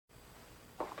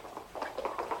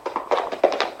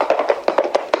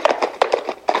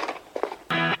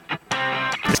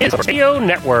Radio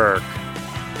Network.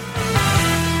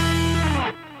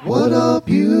 What a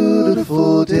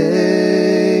beautiful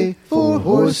day for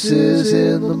horses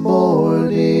in the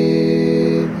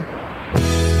morning.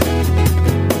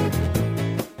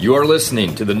 You are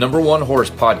listening to the #1 horse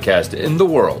podcast in the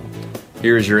world.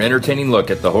 Here is your entertaining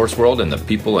look at the horse world and the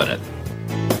people in it.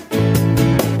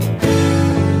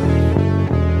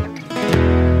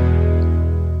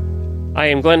 I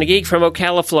am Glenn the Geek from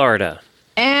Ocala, Florida.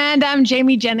 And I'm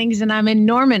Jamie Jennings, and I'm in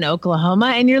Norman,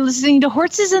 Oklahoma. And you're listening to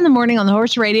Horses in the Morning on the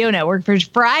Horse Radio Network for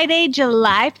Friday,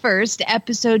 July 1st,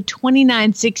 episode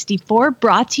 2964,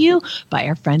 brought to you by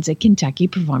our friends at Kentucky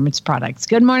Performance Products.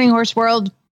 Good morning, Horse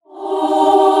World.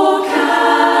 Oh,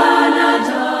 Canada,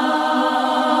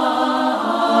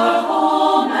 our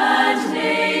home and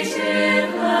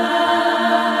native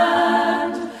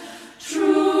land,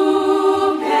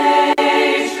 true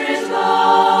patriot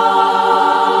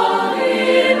love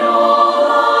in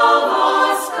all of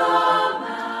us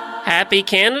command. Happy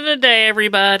Canada Day,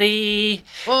 everybody.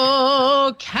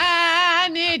 Oh, Canada.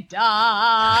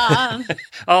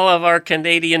 All of our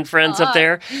Canadian friends up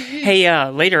there. Hey,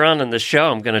 later on in the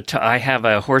show, I have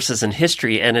a Horses in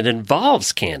History, and it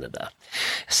involves Canada.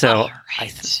 So I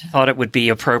thought it would be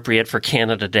appropriate for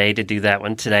Canada Day to do that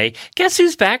one today. Guess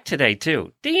who's back today,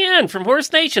 too? Deanne from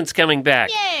Horse Nation's coming back.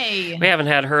 Yay! We haven't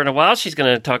had her in a while. She's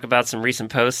going to talk about some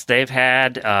recent posts they've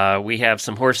had. We have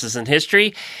some Horses in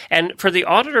History. And for the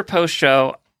Auditor Post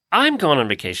show, I'm going on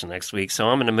vacation next week, so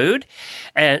I'm in a mood.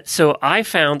 And so I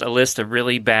found a list of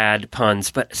really bad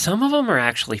puns, but some of them are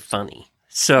actually funny.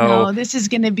 So this is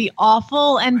going to be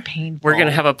awful and painful. We're going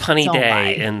to have a punny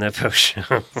day in the post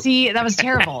show. See, that was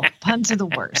terrible. Puns are the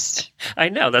worst. I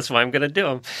know. That's why I'm going to do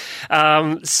them.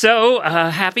 So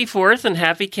happy 4th and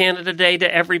happy Canada Day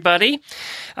to everybody.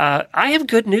 I have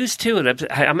good news, too.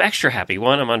 I'm extra happy.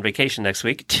 One, I'm on vacation next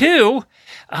week. Two,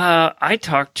 I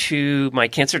talked to my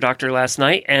cancer doctor last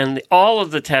night, and all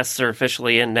of the tests are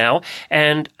officially in now,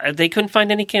 and they couldn't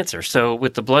find any cancer. So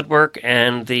with the blood work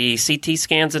and the CT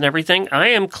scans and everything, I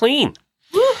am clean.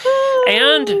 Woohoo!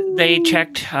 And they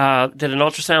checked, did an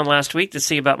ultrasound last week to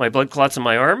see about my blood clots in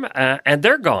my arm, and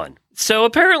they're gone. So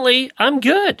apparently, I'm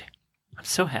good. I'm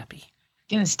so happy.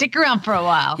 Gonna stick around for a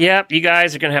while. Yep, you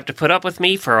guys are going to have to put up with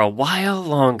me for a while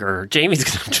longer. Jamie's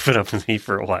going to have to put up with me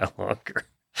for a while longer.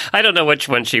 I don't know which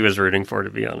one she was rooting for, to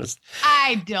be honest.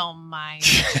 I don't mind.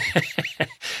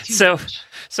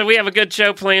 So we have a good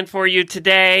show planned for you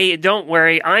today. Don't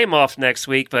worry, I'm off next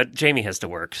week, but Jamie has to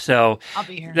work. So I'll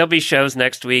be here. There'll be shows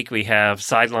next week. We have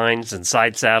sidelines and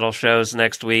side saddle shows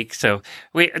next week. So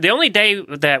the only day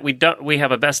that we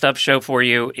have a best of show for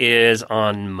you is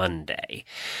on Monday.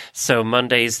 So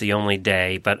Monday's the only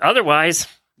day, but otherwise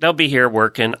they'll be here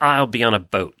working. I'll be on a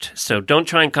boat. So don't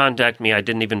try and contact me. I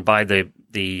didn't even buy the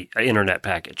internet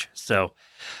package. So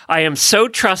I am so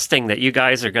trusting that you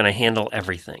guys are going to handle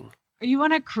everything. Are you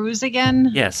on a cruise again?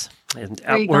 Yes. And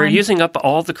we're using up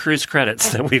all the cruise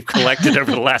credits that we've collected over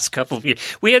the last couple of years.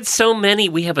 We had so many.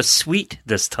 We have a suite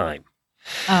this time.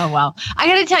 Oh, wow. I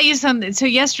got to tell you something. So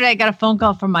yesterday I got a phone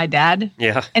call from my dad.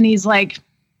 Yeah. And he's like,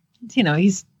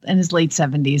 he's in his late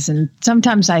 70s. And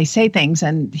sometimes I say things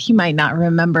and he might not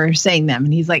remember saying them.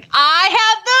 And he's like, I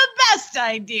have the best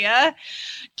idea.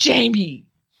 Jamie,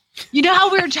 you know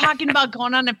how we were talking about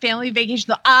going on a family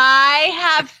vacation?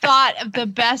 I have thought of the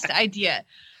best idea.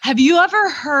 Have you ever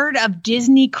heard of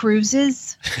Disney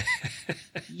cruises?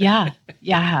 Yeah,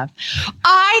 I have.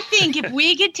 I think if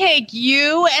we could take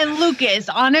you and Lucas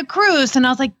on a cruise, and I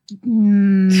was like,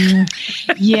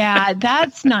 yeah,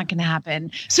 that's not going to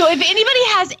happen. So if anybody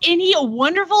has any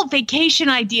wonderful vacation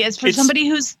ideas for somebody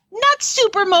who's not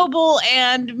super mobile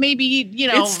and maybe,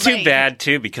 It's too bad,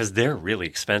 too, because they're really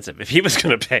expensive. If he was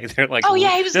going to pay, they're like,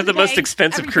 they're the most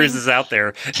expensive cruises out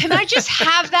there. Can I just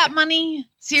have that money?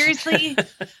 Seriously?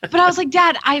 But I was like,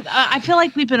 Dad, I feel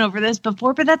like we've been over this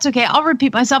before, but that's okay. I'll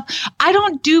repeat myself. I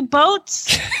don't do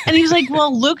boats. And he was like,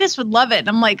 well, Lucas would love it. And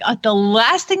I'm like, the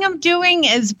last thing I'm doing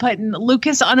is putting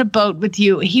Lucas on a boat with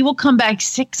you. He will come back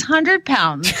 600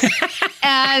 pounds.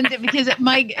 And because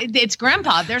it's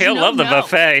grandpa. He'll love the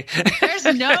buffet. There's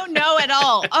no at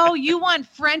all. Oh, you want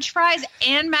French fries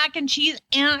and mac and cheese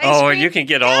and ice cream? Oh, you can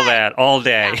get all that all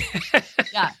day.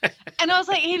 Yeah. And I was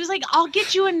like, he was like, I'll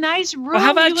get you a nice room. Well,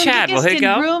 how about Chad? Will he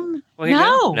go?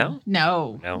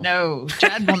 No.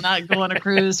 Chad will not go on a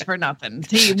cruise for nothing.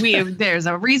 There's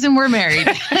a reason we're married.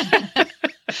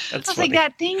 I was like,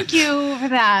 Dad, thank you for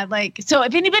that. So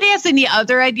if anybody has any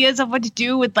other ideas of what to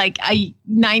do with a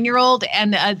 9-year-old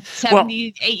and a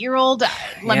 78-year-old,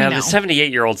 let me know. The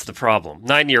 78-year-old's the problem.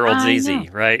 9-year-old's easy,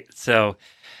 right? So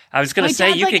I was going My to say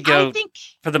dad's you like, could go I think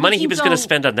for the we money he can was going to go-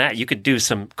 spend on that. You could do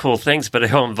some cool things, but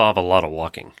it'll involve a lot of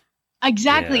walking.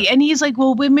 Exactly. Yeah. And he's like,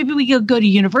 well, maybe we could go to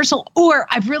Universal, or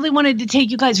I've really wanted to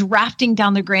take you guys rafting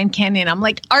down the Grand Canyon. I'm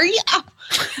like, are you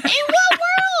in what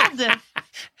world?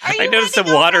 Are you I noticed a ready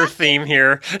to go water rafting theme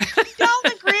here. down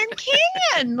the Grand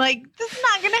Canyon? Like, this is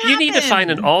not going to happen. You need to find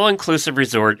an all-inclusive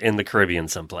resort in the Caribbean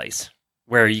someplace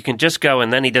where you can just go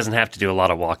and then he doesn't have to do a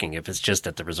lot of walking if it's just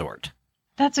at the resort.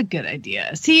 That's a good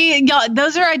idea. See, y'all,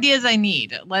 those are ideas I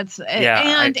need. Let's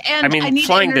and I mean, I need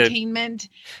flying to- entertainment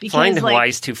because Flying to like, Hawaii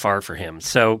is too far for him.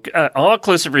 So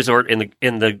all-inclusive resort in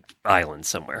the islands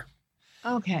somewhere.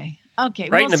 Okay.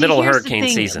 Right in the middle of here's the hurricane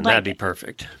thing, season. like, That'd be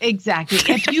perfect. Exactly.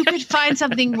 If you could find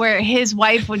something where his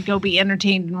wife would go be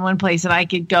entertained in one place and I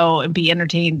could go and be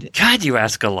entertained. God, you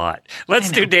ask a lot. Let's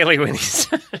I do know. Daily Winnies.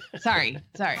 Sorry.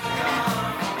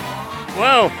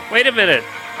 Whoa, wait a minute.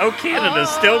 Oh,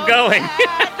 Canada's still going.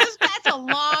 That's a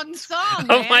long song.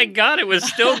 Oh man. my God, it was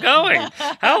still going.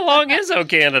 How long is Oh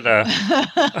Canada?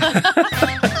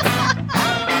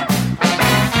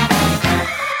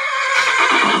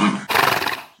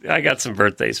 I got some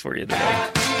birthdays for you today.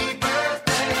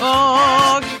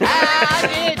 Oh,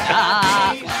 Canada.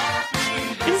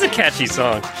 It's a catchy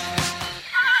song.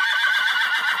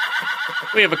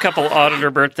 We have a couple auditor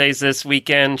birthdays this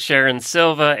weekend. Sharon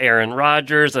Silva, Aaron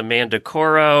Rogers, Amanda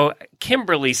Coro,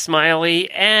 Kimberly Smiley,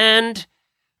 and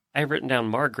I've written down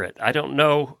Margaret. I don't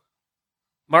know.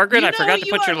 Margaret, You I know forgot to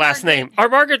you put your are last Margaret. name. Or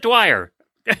Margaret Dwyer.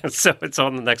 So it's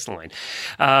on the next line.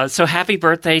 So happy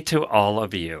birthday to all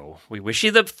of you. We wish you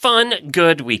the fun,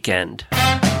 good weekend.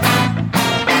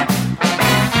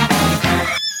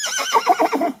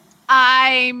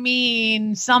 I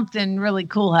mean, something really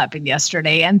cool happened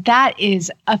yesterday, and that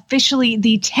is officially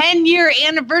the 10-year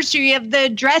anniversary of the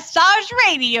Dressage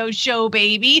Radio Show,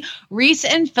 baby. Reese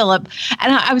and Philip.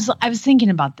 And I was thinking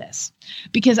about this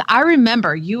because I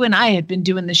remember you and I had been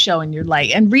doing the show, and you're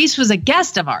like, and Reese was a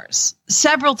guest of ours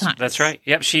several times. That's right.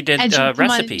 Yep, she did And she would come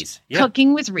on recipes. Yep.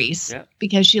 Cooking with Reese Yeah.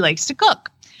 because she likes to cook.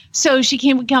 So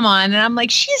she would come on, and I'm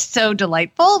like, she's so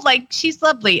delightful. Like, she's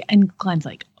lovely. And Glenn's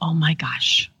like, oh my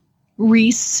gosh.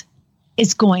 Reese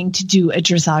is going to do a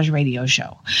dressage radio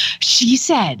show. She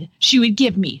said she would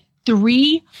give me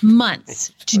 3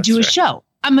 months to do a show.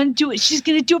 I'm going to do it. She's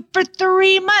going to do it for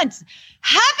 3 months.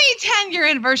 Happy 10-year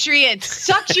anniversary. It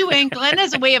sucks you in. Glenn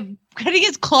has a way of putting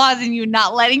his claws in you,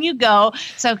 not letting you go.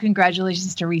 So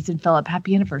congratulations to Reese and Philip.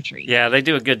 Happy anniversary. Yeah, they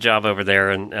do a good job over there,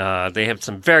 and they have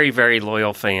some very, very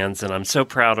loyal fans, and I'm so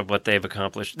proud of what they've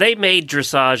accomplished. They made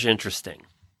dressage interesting.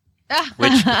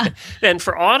 Which, and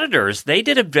for auditors, they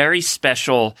did a very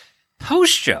special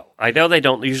post show. I know they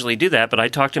don't usually do that, but I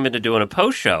talked them into doing a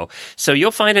post show. So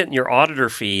you'll find it in your auditor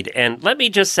feed. And let me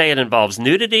just say it involves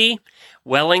nudity,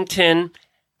 Wellington,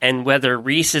 and whether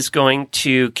Reese is going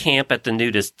to camp at the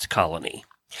nudist colony.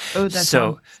 Oh, that's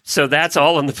So that's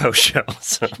all in the post show.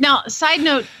 So. Now, side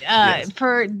note,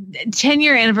 for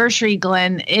 10-year anniversary,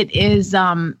 Glenn, it is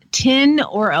tin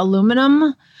or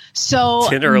aluminum. So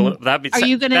Tin or aluminum. are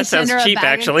you going to that send sounds her a cheap,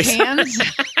 bag actually. of cans?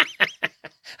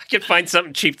 I could find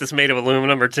something cheap that's made of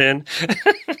aluminum or tin.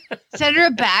 Send her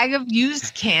a bag of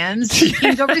used cans. You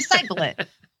can go recycle it.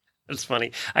 That's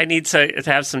funny. I need to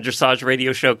have some dressage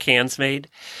radio show cans made.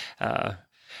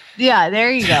 Yeah,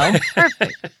 there you go.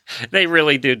 Perfect. They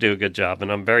really do a good job,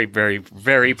 and I'm very, very,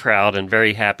 very proud and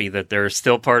very happy that they're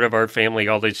still part of our family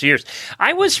all these years.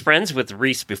 I was friends with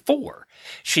Reese before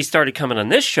she started coming on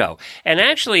this show, and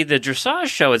actually the dressage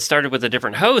show had started with a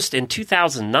different host in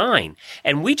 2009,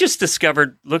 and we just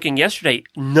discovered, looking yesterday,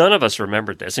 none of us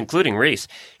remembered this, including Reese.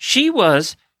 She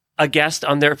was a guest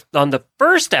on the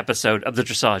first episode of the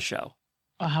dressage show.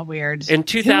 Oh, how weird. In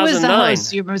 2009. Who was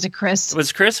the host? Was it Chris? It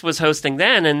was Chris was hosting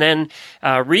then, and then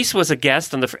Reese was a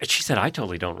guest on the. She said, "I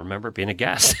totally don't remember being a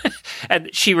guest," and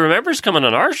she remembers coming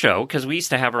on our show because we used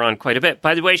to have her on quite a bit.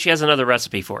 By the way, she has another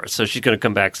recipe for us, so she's going to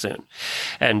come back soon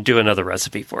and do another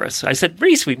recipe for us. I said,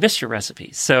 "Reese, we missed your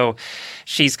recipe," so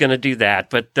she's going to do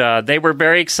that. But they were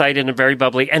very excited and very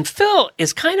bubbly. And Phil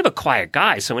is kind of a quiet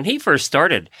guy, so when he first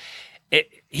started.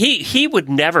 He would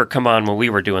never come on when we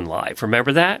were doing live.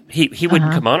 Remember that? He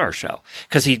wouldn't come on our show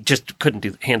because he just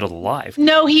couldn't handle the live.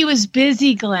 No, he was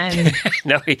busy, Glenn.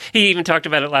 No, he even talked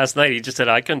about it last night. He just said,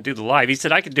 I couldn't do the live. He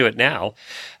said, I could do it now.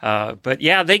 But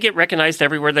yeah, they get recognized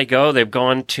everywhere they go. They've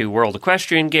gone to World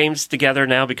Equestrian Games together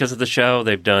now because of the show.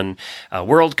 They've done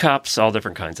World Cups, all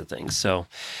different kinds of things. So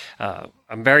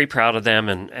I'm very proud of them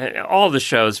and all the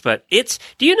shows. But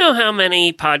do you know how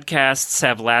many podcasts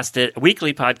have lasted,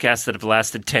 weekly podcasts that have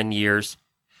lasted 10 years?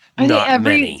 Not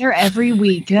many. They're every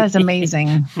week. That's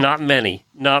amazing. Not many.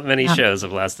 Not many shows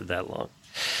have lasted that long.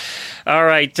 All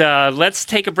right, let's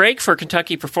take a break for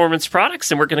Kentucky Performance Products,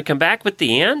 and we're going to come back with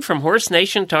Deanne from Horse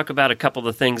Nation, talk about a couple of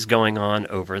the things going on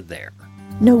over there.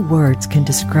 No words can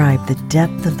describe the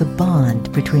depth of the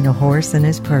bond between a horse and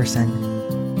his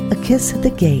person. A kiss at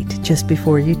the gate just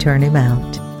before you turn him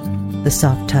out. The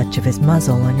soft touch of his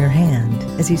muzzle on your hand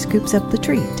as he scoops up the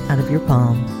treat out of your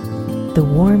palm. The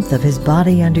warmth of his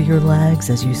body under your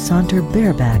legs as you saunter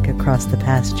bareback across the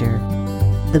pasture.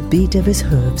 The beat of his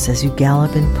hooves as you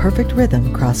gallop in perfect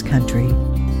rhythm cross country.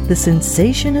 The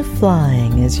sensation of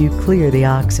flying as you clear the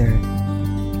oxer.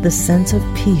 The sense of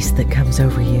peace that comes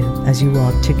over you as you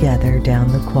walk together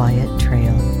down the quiet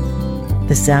trail.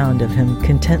 The sound of him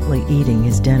contently eating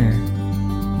his dinner.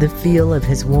 The feel of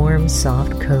his warm,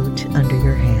 soft coat under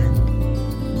your hand.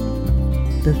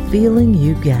 The feeling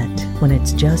you get when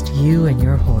it's just you and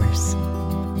your horse.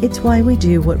 It's why we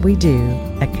do what we do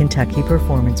at Kentucky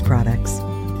Performance Products.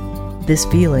 This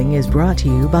feeling is brought to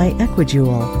you by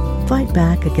Equidual. Fight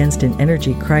back against an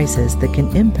energy crisis that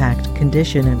can impact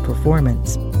condition and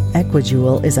performance.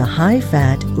 Equidual is a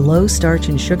high-fat, low-starch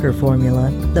and sugar formula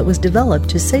that was developed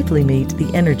to safely meet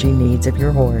the energy needs of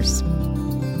your horse.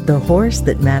 The horse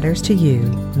that matters to you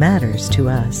matters to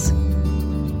us.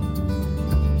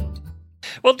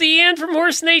 Well, Deanne from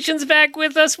Horse Nation's back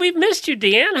with us. We've missed you,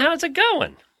 Deanne. How's it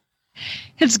going?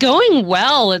 It's going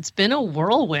well. It's been a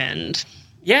whirlwind.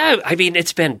 Yeah, I mean,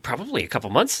 it's been probably a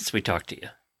couple months since we talked to you.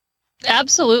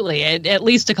 Absolutely. At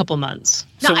least a couple months.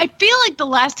 Now, I feel like the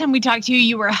last time we talked to you,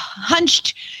 you were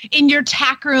hunched in your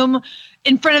tack room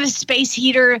in front of a space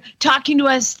heater talking to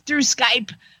us through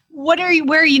Skype. Where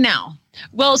are you now?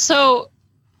 Well, so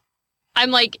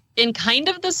I'm like in kind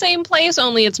of the same place,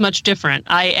 only it's much different.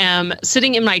 I am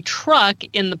sitting in my truck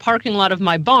in the parking lot of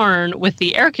my barn with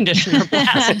the air conditioner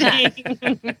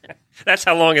blasting. That's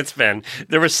how long it's been.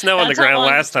 There was snow on the ground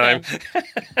last time.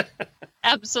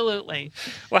 Absolutely.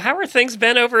 Well, how are things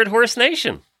been over at Horse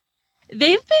Nation?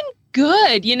 They've been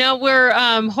good. You know, we're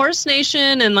Horse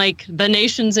Nation and like the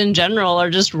nations in general are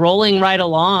just rolling right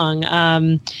along.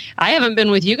 I haven't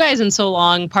been with you guys in so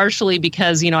long, partially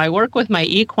because, you know, I work with my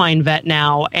equine vet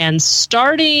now. And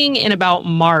starting in about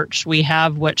March, we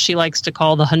have what she likes to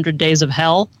call the 100 Days of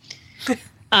Hell. She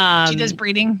does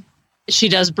breeding. She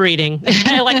does breeding.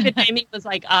 I like that Jamie was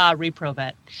like, repro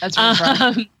vet. That's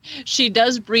right. She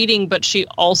does breeding, but she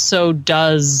also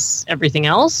does everything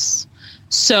else.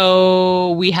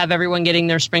 So we have everyone getting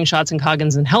their spring shots and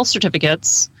Coggins and health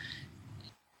certificates.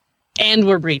 And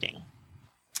we're breeding.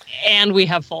 And we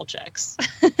have full checks.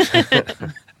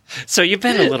 So you've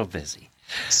been a little busy.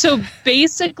 So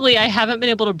basically, I haven't been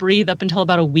able to breathe up until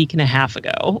about a week and a half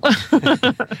ago.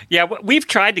 Yeah, we've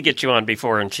tried to get you on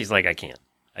before, and she's like, I can't.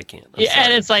 Yeah,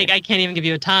 and it's like, I can't even give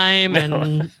you a time.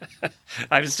 And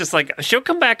I was just like, she'll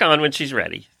come back on when she's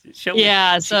ready. She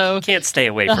can't stay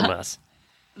away from us.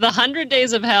 The 100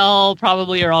 Days of Hell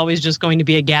probably are always just going to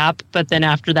be a gap, but then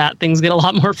after that, things get a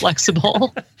lot more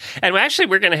flexible. And actually,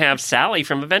 we're going to have Sally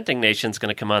from Eventing Nation's going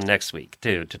to come on next week,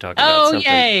 too, to talk about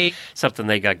something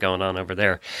they got going on over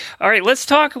there. All right, let's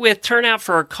talk with Turnout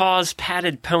for a Cause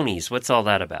Padded Ponies. What's all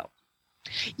that about?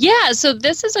 Yeah, so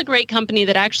this is a great company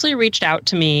that actually reached out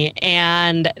to me,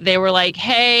 and they were like,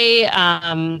 hey,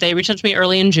 they reached out to me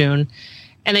early in June,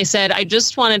 and they said, I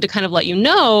just wanted to kind of let you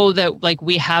know that like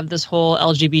we have this whole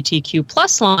LGBTQ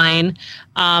plus line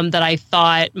that I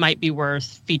thought might be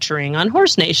worth featuring on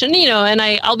Horse Nation, you know, and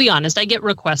I'll be honest, I get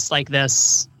requests like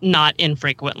this not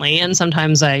infrequently, and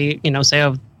sometimes I, you know, say,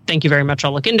 oh, thank you very much,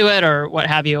 I'll look into it or what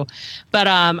have you. But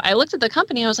I looked at the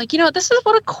company, I was like, you know, this is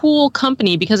what a cool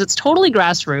company because it's totally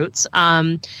grassroots.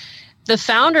 The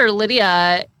founder,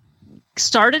 Lydia,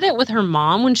 started it with her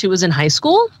mom when she was in high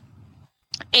school.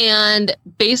 And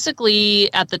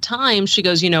basically at the time she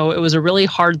goes, you know, it was a really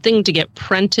hard thing to get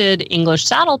printed English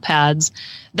saddle pads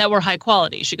that were high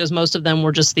quality. She goes, most of them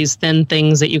were just these thin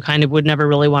things that you kind of would never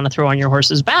really want to throw on your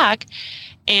horse's back.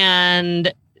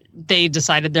 And they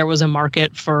decided there was a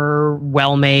market for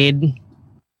well-made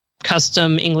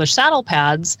custom English saddle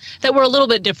pads that were a little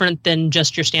bit different than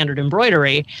just your standard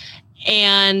embroidery.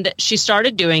 And she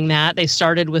started doing that. They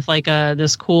started with like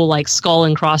this cool like skull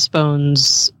and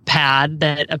crossbones pad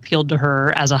that appealed to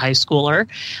her as a high schooler.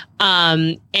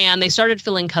 And they started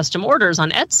filling custom orders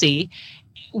on Etsy,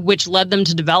 which led them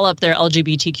to develop their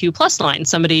LGBTQ plus line.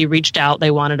 Somebody reached out.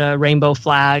 They wanted a rainbow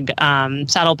flag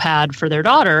saddle pad for their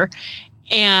daughter.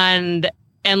 And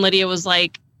Lydia was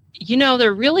like, you know,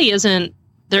 there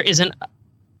isn't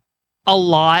a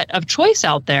lot of choice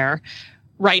out there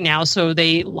right now. So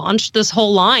they launched this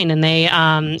whole line and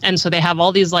and so they have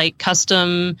all these like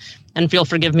custom, and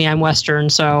forgive me, I'm Western.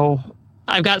 So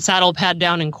I've got saddle pad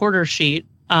down in quarter sheet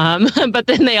But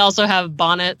then they also have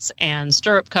bonnets and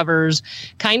stirrup covers,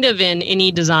 kind of in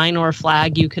any design or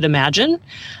flag you could imagine.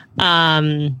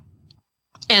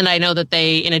 And I know that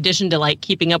they, in addition to like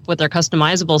keeping up with their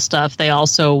customizable stuff, they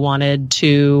also wanted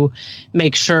to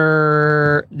make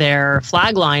sure their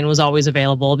flag line was always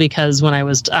available, because when I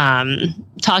was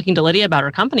talking to Lydia about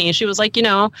her company, she was like,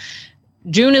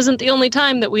 June isn't the only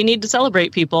time that we need to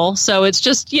celebrate people. So it's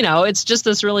just, it's just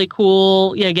this really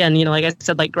cool, again, like I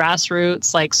said, like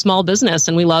grassroots, like small business.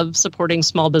 And we love supporting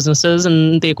small businesses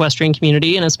in the equestrian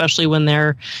community. And especially when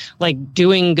they're like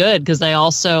doing good, because they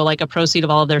also, like, a proceed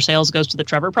of all of their sales goes to the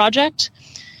Trevor Project,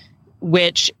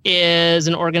 which is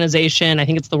an organization, I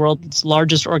think it's the world's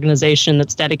largest organization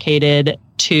that's dedicated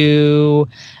to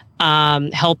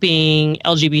helping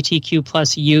LGBTQ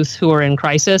plus youth who are in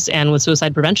crisis and with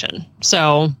suicide prevention.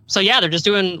 So yeah, they're just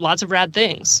doing lots of rad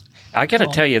things. I got to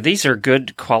tell you, these are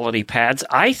good quality pads.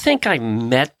 I think I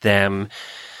met them.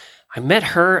 I met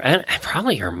her and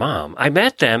probably her mom. I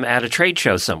met them at a trade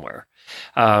show somewhere.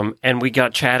 And we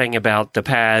got chatting about the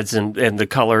pads and the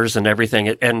colors and everything.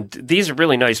 And these are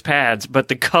really nice pads, but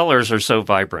the colors are so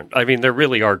vibrant. I mean, they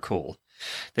really are cool.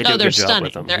 They do a good job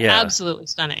with them. They're absolutely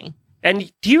stunning.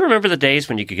 And do you remember the days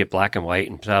when you could get black and white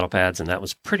and saddle pads, and that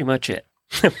was pretty much it?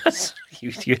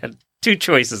 You had two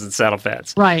choices in saddle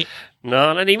pads. Right.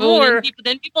 Not anymore. Ooh,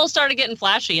 then people started getting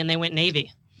flashy, and they went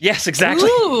navy. Yes, exactly.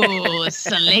 Ooh,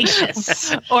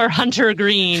 salacious. Or hunter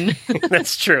green.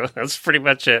 That's true. That's pretty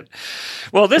much it.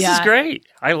 Well, this is great.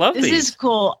 I love these. This is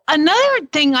cool. Another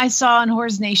thing I saw on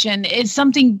Horse Nation is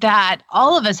something that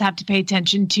all of us have to pay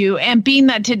attention to. And being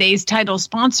that today's title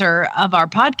sponsor of our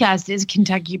podcast is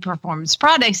Kentucky Performance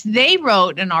Products, they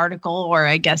wrote an article, or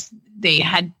I guess they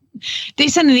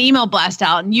sent an email blast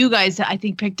out, and you guys, I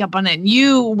think, picked up on it. And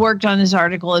you worked on this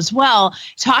article as well,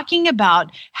 talking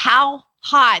about how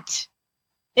hot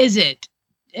is it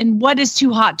and what is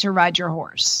too hot to ride your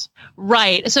horse.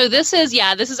 Right. So this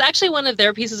is actually one of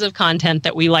their pieces of content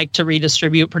that we like to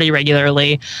redistribute pretty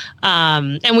regularly.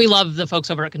 And we love the folks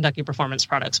over at Kentucky Performance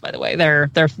Products, by the way. They're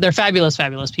fabulous,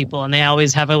 fabulous people. And they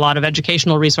always have a lot of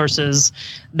educational resources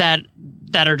that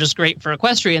are just great for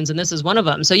equestrians. And this is one of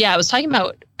them. So yeah, I was talking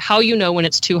about how you know when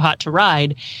it's too hot to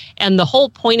ride. And the whole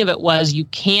point of it was you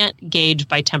can't gauge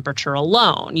by temperature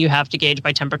alone. You have to gauge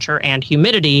by temperature and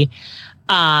humidity.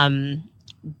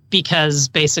 Because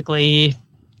basically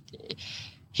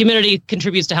humidity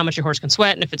contributes to how much your horse can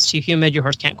sweat. And if it's too humid, your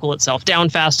horse can't cool itself down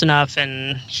fast enough,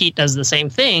 and heat does the same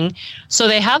thing. So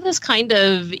they have this kind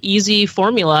of easy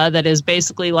formula that is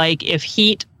basically like, if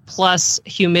heat plus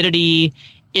humidity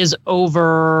is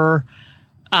over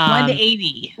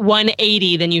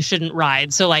 180, then you shouldn't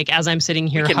ride. So like, as I'm sitting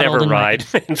here, you can never ride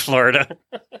in Florida.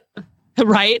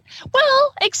 Right.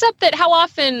 Well, except that how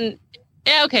often,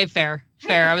 okay, fair.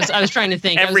 I was trying to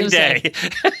think. Every day.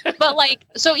 But like,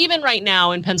 so even right now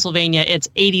in Pennsylvania, it's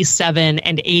 87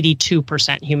 and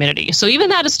 82% humidity. So even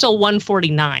that is still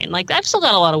 149. Like, I've still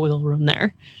got a lot of wiggle room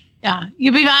there. Yeah.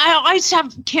 I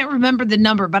just can't remember the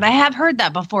number, but I have heard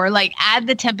that before. Like, add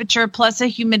the temperature plus a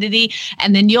humidity,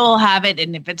 and then you'll have it.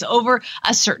 And if it's over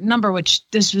a certain number, which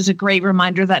this was a great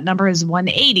reminder, that number is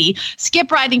 180,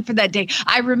 skip riding for that day.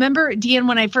 I remember, Deanne,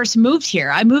 when I first moved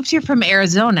here, I moved here from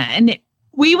Arizona, and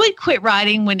we would quit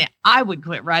riding when it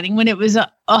was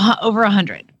over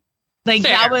 100. Like,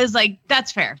 fair. That was like,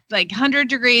 that's fair. Like 100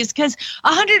 degrees, because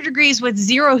 100 degrees with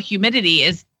zero humidity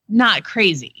is not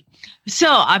crazy. So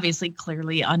obviously,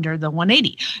 clearly under the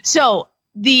 180. So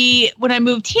when I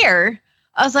moved here,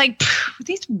 I was like,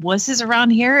 these wusses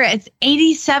around here, it's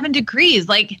 87 degrees.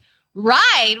 Like,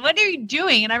 ride. What are you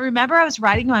doing? And I remember I was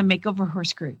riding my makeover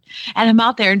horse group, and I'm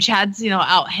out there, and Chad's,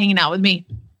 out hanging out with me.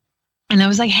 And I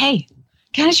was like, hey,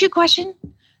 can I ask you a question?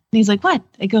 And he's like, what?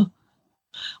 I go,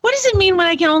 what does it mean when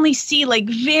I can only see like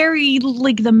very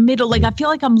like the middle? Like, I feel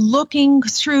like I'm looking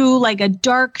through like a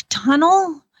dark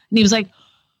tunnel. And he was like,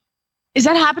 is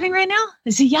that happening right now?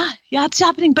 I said, yeah, it's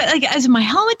happening. But like, is my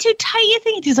helmet too tight, you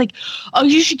think? He's like, oh,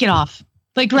 you should get off.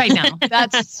 Like right now,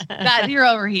 that you're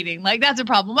overheating. Like, that's a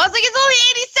problem. I was like, it's only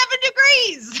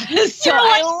 87 degrees. So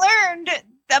I learned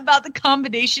about the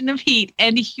combination of heat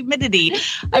and humidity.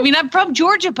 I mean, I'm from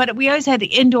Georgia, but we always had the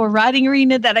indoor riding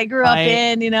arena that I grew up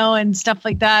in, and stuff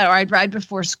like that. Or I'd ride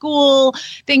before school,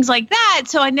 things like that.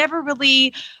 So I never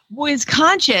really was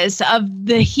conscious of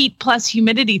the heat plus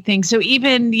humidity thing. So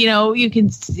even, you can,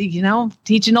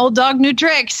 teach an old dog new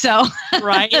tricks. So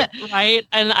right.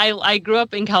 And I grew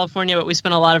up in California, but we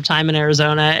spent a lot of time in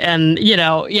Arizona. And,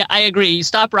 I agree. You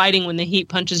stop riding when the heat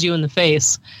punches you in the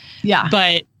face. Yeah.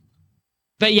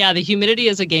 But yeah, the humidity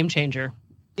is a game changer.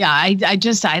 Yeah, I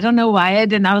don't know why I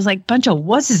didn't. I was like, bunch of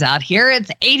wusses out here. It's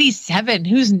 87.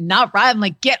 Who's not riding? I'm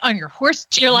like, get on your horse.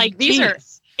 You're like, these are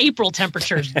April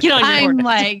temperatures. Get on your horse. I'm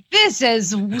like, this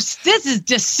is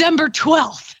December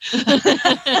 12th.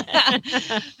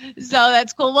 So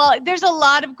that's cool. Well, there's a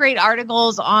lot of great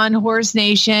articles on Horse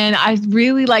Nation. I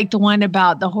really like the one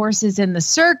about the horses in the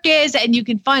circus, and you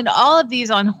can find all of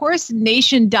these on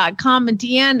horsenation.com. And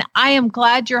Deanne, I am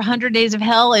glad your 100 Days of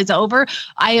Hell is over.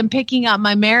 I am picking up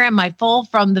my mare and my foal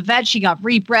from the vet. She got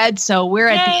rebred, so we're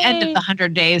at the end of the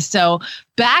 100 days. So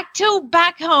back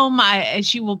home,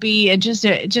 she will be in just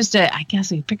a. I guess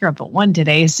we pick her up at 1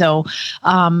 today. So,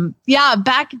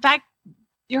 back.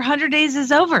 Your 100 days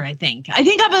is over. I think I'm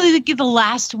going to get the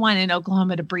last one in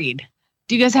Oklahoma to breed.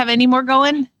 Do you guys have any more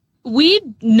going?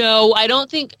 No, I don't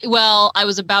think. Well, I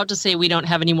was about to say we don't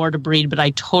have any more to breed, but I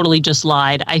totally just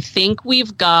lied. I think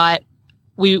we've got.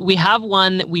 We have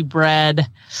one that we bred.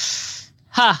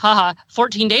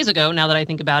 14 days ago, now that I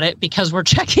think about it, because we're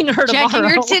checking her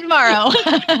tomorrow.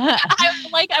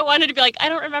 I wanted to be like, I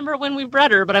don't remember when we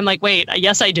bred her, but I'm like, wait,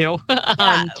 yes, I do.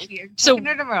 Checking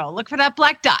her tomorrow. Look for that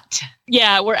black dot.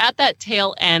 Yeah, we're at that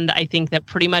tail end. I think that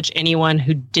pretty much anyone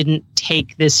who didn't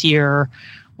take this year,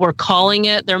 we're calling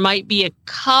it. There might be a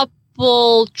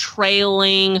couple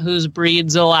trailing whose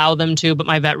breeds allow them to, but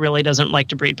my vet really doesn't like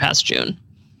to breed past June.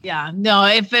 Yeah, no,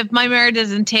 if my mare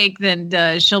doesn't take, then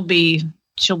she'll be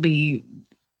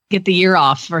get the year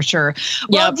off for sure.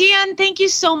 Well, Deanne, thank you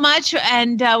so much.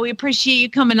 And we appreciate you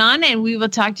coming on, and we will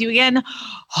talk to you again,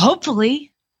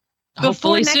 hopefully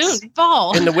before soon. Next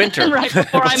fall. In the winter. Right,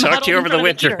 before we'll talk to you over the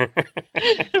winter.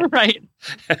 Right.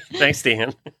 Thanks,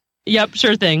 Deanne. Yep,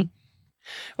 sure thing.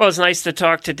 Well, it's nice to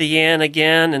talk to Deanne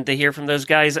again and to hear from those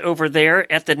guys over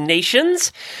there at the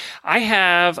Nations. I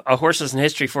have a Horses in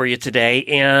History for you today,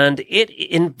 and it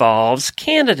involves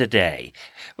Canada Day.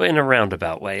 Well, in a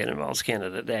roundabout way, it involves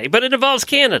Canada Day, but it involves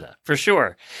Canada for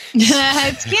sure.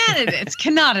 It's Canada. It's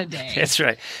Canada Day. That's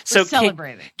right. So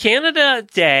celebrating. Canada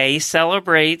Day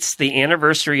celebrates the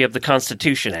anniversary of the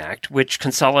Constitution Act, which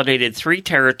consolidated 3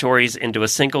 territories into a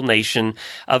single nation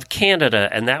of Canada,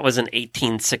 and that was in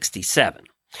 1867.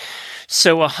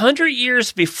 So 100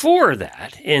 years before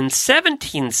that, in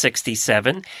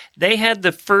 1767, they had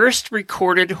the first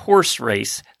recorded horse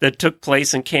race that took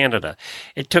place in Canada.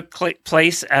 It took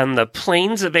place on the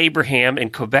Plains of Abraham in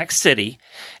Quebec City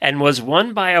and was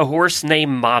won by a horse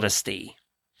named Modesty.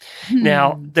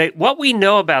 Now, what we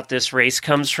know about this race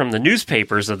comes from the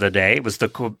newspapers of the day. It was the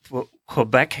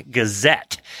Quebec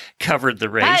Gazette covered the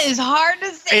race. That is hard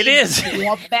to say. It is.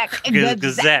 Quebec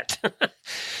Gazette.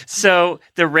 So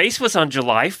the race was on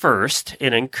July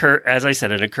 1st. As I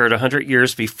said, it occurred 100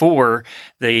 years before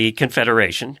the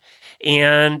Confederation.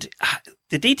 And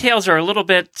the details are a little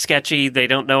bit sketchy. They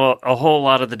don't know a whole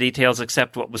lot of the details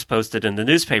except what was posted in the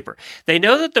newspaper. They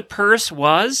know that the purse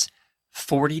was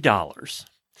 $40.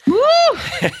 Woo!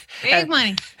 Big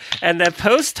money. And the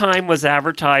post time was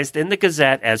advertised in the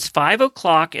Gazette as 5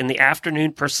 o'clock in the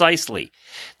afternoon precisely.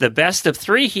 The best of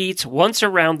 3 heats, once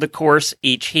around the course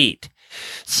each heat.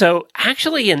 So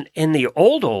actually in the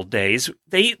old days,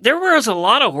 there was a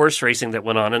lot of horse racing that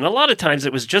went on, and a lot of times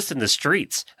it was just in the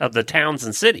streets of the towns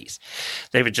and cities.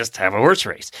 They would just have a horse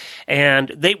race.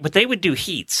 But they would do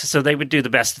heats. So they would do the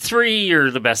best of 3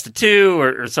 or the best of 2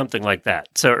 or something like that.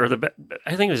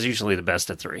 I think it was usually the best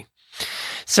of 3.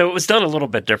 So it was done a little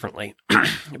bit differently.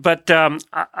 But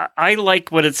I like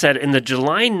what it said. In the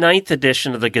July 9th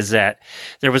edition of the Gazette,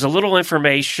 there was a little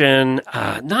information,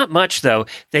 not much though.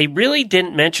 They really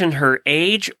didn't mention her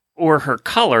age or her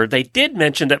color. They did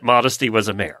mention that Modesty was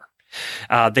a mare.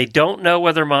 They don't know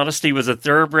whether Modesty was a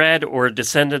thoroughbred or a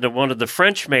descendant of one of the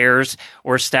French mares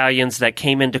or stallions that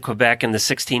came into Quebec in the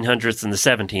 1600s and the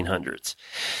 1700s.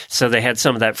 So they had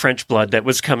some of that French blood that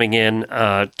was coming in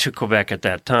to Quebec at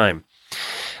that time.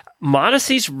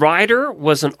 Modesty's rider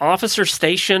was an officer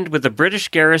stationed with the British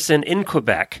garrison in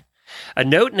Quebec. A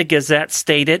note in the Gazette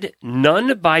stated,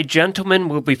 "None by gentlemen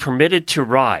will be permitted to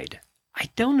ride." I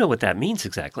don't know what that means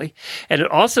exactly. And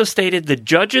it also stated the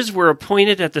judges were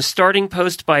appointed at the starting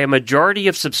post by a majority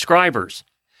of subscribers.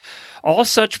 All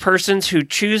such persons who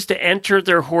choose to enter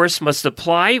their horse must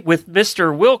apply with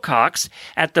Mr. Wilcox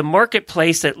at the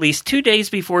marketplace at least 2 days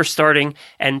before starting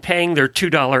and paying their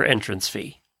 $2 entrance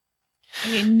fee.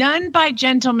 None by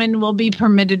gentlemen will be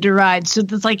permitted to ride. So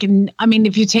that's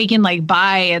if you're taking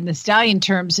by and the stallion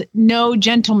terms, no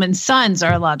gentleman's sons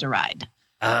are allowed to ride.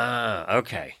 Ah,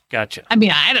 okay. Gotcha. Don't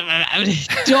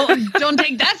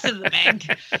take that to the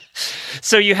bank.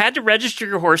 So you had to register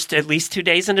your horse at least 2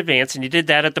 days in advance, and you did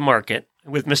that at the market.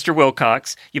 with Mr.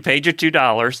 Wilcox. You paid your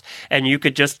 $2, and you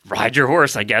could just ride your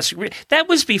horse, I guess. That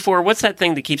was before, what's that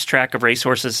thing that keeps track of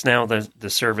racehorses now, the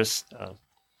service,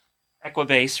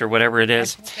 Equibase or whatever it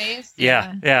is. Equibase?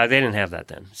 Yeah, they didn't have that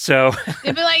then. So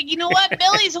they'd be like, you know what?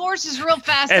 Billy's horse is real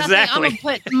fast. Exactly. I'm going to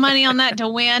put money on that to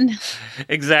win.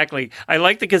 Exactly. I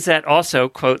like the Gazette also,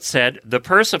 quote, said, the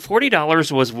purse of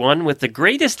 $40 was won with the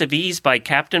greatest of ease by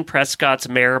Captain Prescott's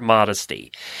mare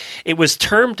Modesty. It was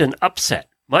termed an upset,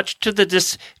 much to the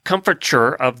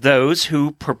discomfiture of those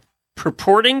who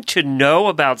purporting to know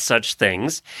about such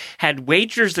things had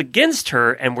wagers against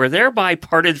her and were thereby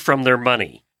parted from their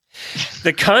money.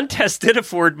 The contest did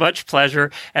afford much pleasure,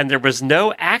 and there was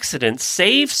no accident,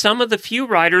 save some of the few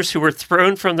riders who were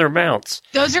thrown from their mounts.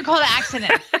 Those are called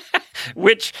accidents.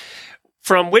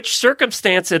 From which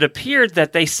circumstance it appeared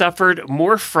that they suffered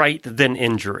more fright than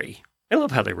injury. I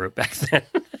love how they wrote back then.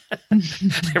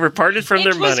 They were parted from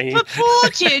their money. It was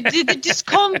purported the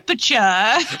discomfiture.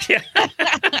 Yeah.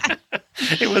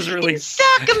 It was really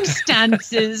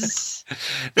circumstances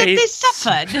that they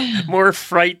suffered. More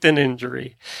fright than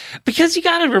injury. Because you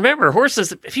got to remember,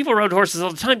 horses, people rode horses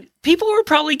all the time. People were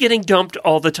probably getting dumped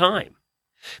all the time.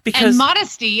 And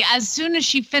Modesty, as soon as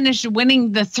she finished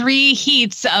winning the 3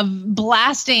 heats of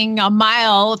blasting a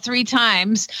mile 3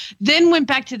 times, then went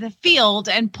back to the field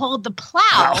and pulled the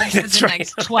plow for the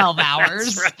next 12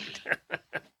 hours. That's right.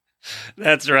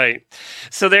 That's right.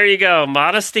 So there you go.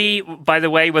 Modesty, by the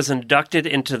way, was inducted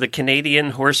into the Canadian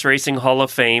Horse Racing Hall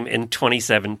of Fame in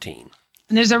 2017.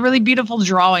 And there's a really beautiful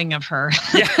drawing of her.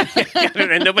 Yeah.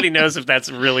 And nobody knows if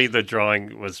that's really the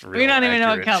drawing was real. We don't even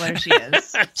accurate. know what color she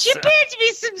is. She appeared to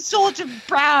be some sort of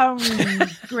brown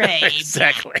gray.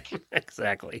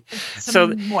 Exactly.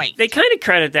 So white. They kind of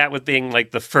credit that with being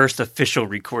like the first official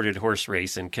recorded horse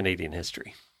race in Canadian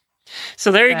history.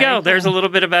 So there you go. Cool. There's a little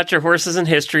bit about your horses in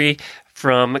history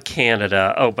from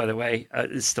Canada. Oh, by the way,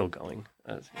 it's still going.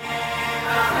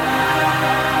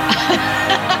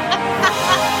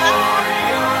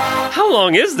 How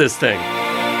long is this thing?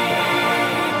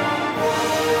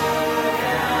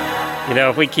 You know,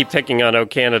 if we keep picking on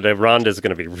Canada, Rhonda's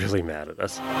going to be really mad at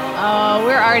us. Oh,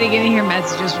 we're already going to hear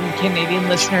messages from Canadian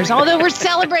listeners, although we're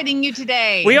celebrating you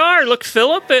today. We are. Look,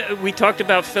 Philip, we talked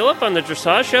about Philip on the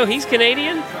Dressage Show. He's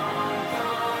Canadian.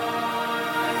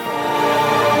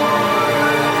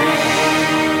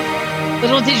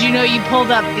 Little did you know you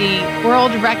pulled up the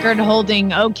world record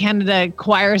holding O Canada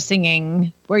choir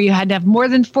singing, where you had to have more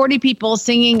than 40 people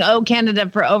singing O Canada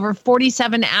for over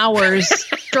 47 hours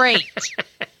straight.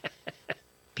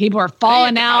 People are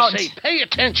falling out. Pay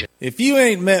attention. If you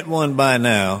ain't met one by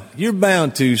now, you're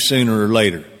bound to sooner or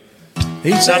later.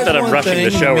 He Not that I'm roughing the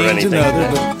show or anything.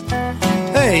 Another,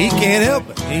 but, hey, he can't help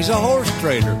it. He's a horse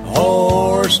trader.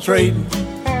 Horse trading.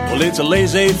 Well, it's a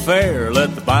laissez-faire.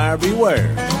 Let the buyer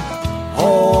beware.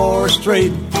 Horse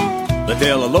trading. They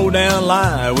tell a low-down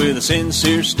lie with a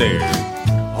sincere stare.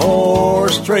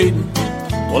 Horse trading.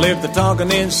 Well, if they're talking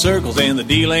in circles and the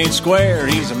deal ain't square,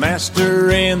 he's a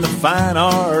master in the fine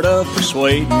art of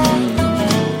persuading.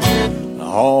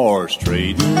 Horse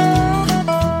trading.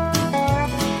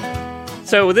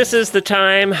 So this is the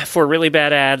time for really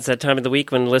bad ads, that time of the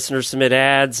week when listeners submit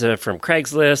ads from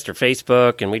Craigslist or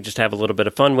Facebook, and we just have a little bit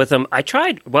of fun with them. I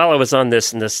tried, while I was on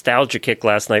this nostalgia kick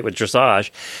last night with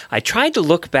Dressage, I tried to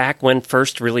look back when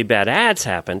first really bad ads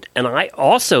happened, and I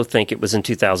also think it was in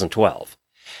 2012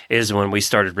 is when we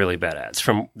started really bad ads,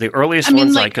 from the earliest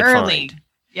ones I could find.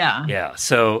 Yeah. Yeah.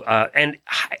 So, and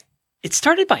it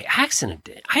started by accident.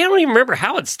 I don't even remember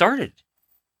how it started.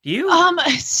 You? Of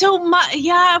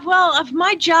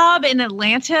my job in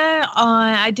Atlanta,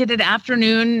 I did an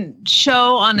afternoon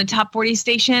show on a top 40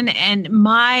 station, and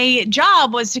my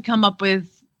job was to come up with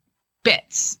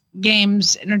bits,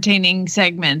 games, entertaining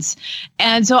segments.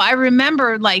 And so I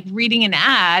remember like reading an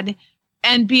ad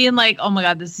and being like, oh my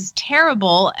God, this is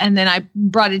terrible. And then I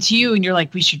brought it to you and you're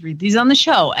like, we should read these on the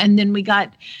show. And then we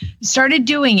started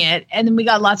doing it, and then we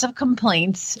got lots of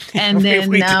complaints, and then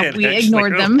we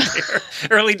ignored them.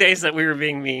 Early days that we were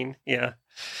being mean. Yeah.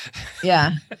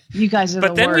 Yeah. You guys are the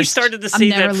worst. But then we started to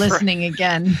see I'm never listening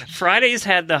again. Fridays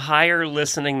had the higher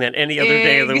listening than any other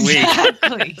day of the week.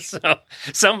 Exactly. So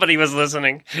somebody was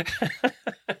listening.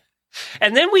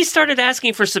 And then we started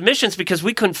asking for submissions because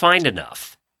we couldn't find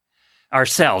enough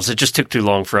ourselves. It just took too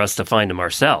long for us to find them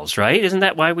ourselves, right? Isn't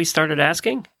that why we started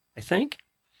asking, I think?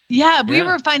 Yeah, we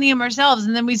were finding them ourselves,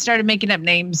 and then we started making up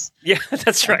names. Yeah,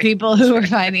 that's right. People who were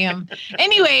finding them.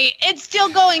 Anyway, it's still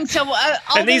going. So,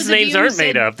 and these names aren't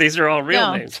made up; these are all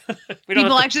real names.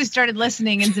 People actually started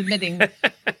listening and submitting.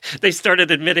 They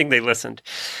started admitting they listened.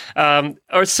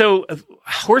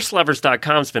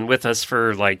 Horselovers.com's been with us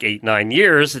for like 8-9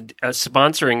 years,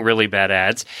 sponsoring Really Bad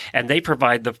Ads, and they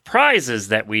provide the prizes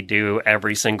that we do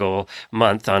every single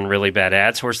month on Really Bad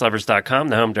Ads. Horselovers.com,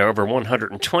 the home to over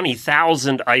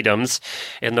 120,000 items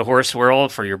in the horse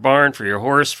world for your barn, for your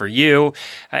horse, for you,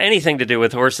 anything to do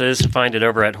with horses. Find it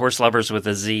over at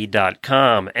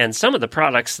horseloverswithaz.com. And some of the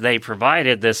products they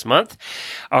provided this month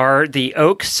are the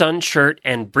Oak Sun Shirt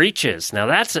and Breeches. Now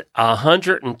that's a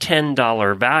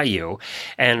 $110 value.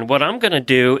 And what I'm going to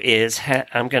do is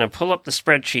I'm going to pull up the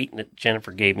spreadsheet that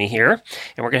Jennifer gave me here,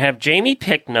 and we're going to have Jamie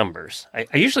pick numbers. I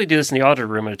usually do this in the audit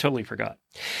room, and I totally forgot.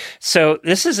 So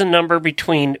this is a number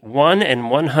between 1 and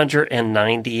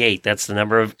 198. That's the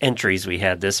number of entries we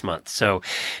had this month. So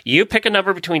you pick a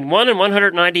number between 1 and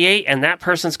 198, and that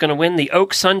person's going to win the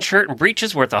Oak Sun Shirt and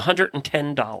Breeches worth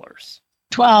 $110.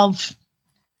 12.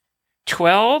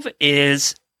 12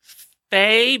 is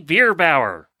Faye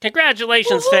Bierbauer.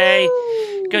 Congratulations, Woo-hoo! Faye.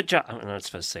 Good job. I'm not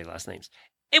supposed to say last names.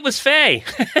 It was Faye.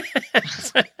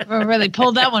 We really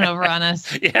pulled that one over on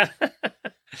us. Yeah.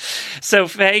 So,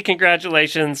 Faye,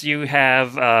 congratulations. You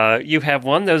have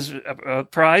won those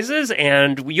prizes,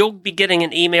 and you'll be getting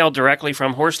an email directly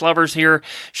from Horse Lovers here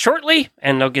shortly,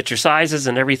 and they'll get your sizes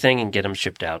and everything and get them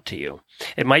shipped out to you.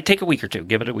 It might take a week or two.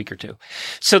 Give it a week or two.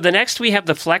 So the next we have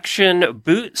the Flexion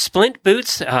Splint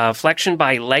Boots, Flexion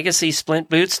by Legacy Splint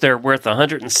Boots. They're worth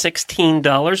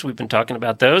 $116. We've been talking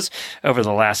about those over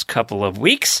the last couple of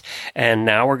weeks, and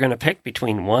now we're going to pick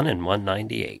between 1 and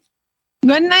 198.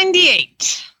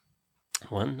 198.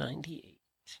 198.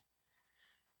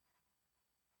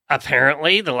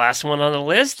 Apparently, the last one on the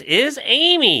list is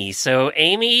Amy. So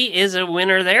Amy is a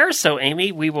winner there. So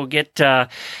Amy, we will get, and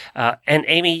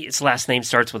Amy's last name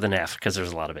starts with an F because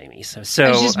there's a lot of Amy's. So I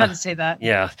was just about to say that.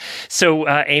 Yeah. So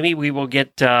Amy, we will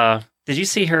get, did you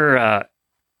see her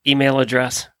email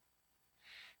address?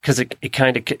 Because it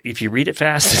kind of, if you read it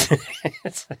fast.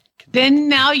 Then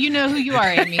now you know who you are,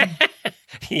 Amy.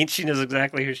 She knows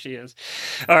exactly who she is.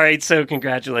 All right, so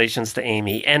congratulations to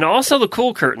Amy. And also the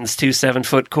Cool Curtains, 2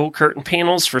 7-foot cool curtain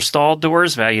panels for stall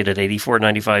doors, valued at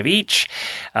 $84.95 each.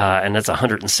 And that's a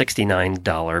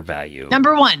 $169 value.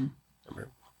 Number 1.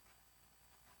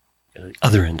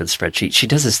 Other end of the spreadsheet. She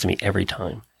does this to me every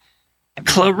time.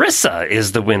 Clarissa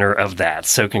is the winner of that,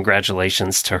 so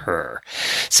congratulations to her.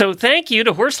 So thank you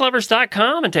to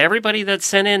horselovers.com and to everybody that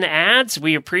sent in ads.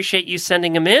 We appreciate you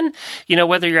sending them in. You know,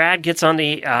 whether your ad gets on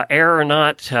the air or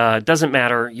not, doesn't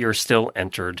matter. You're still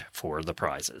entered for the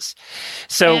prizes.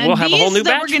 So we'll have a whole new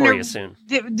batch for you soon.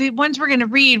 The ones we're going to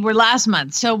read were last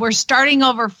month, so we're starting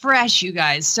over fresh, you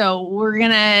guys. So we're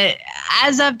going to,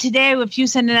 as of today, if you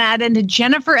send an ad into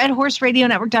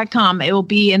Jennifer@horseradionetwork.com, it will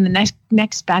be in the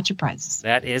next batch of prizes.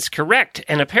 That is correct.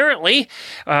 And apparently,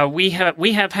 we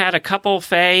have had a couple,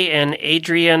 Faye and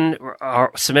Adrian,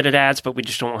 submitted ads, but we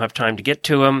just don't have time to get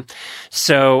to them.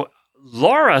 So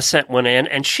Laura sent one in,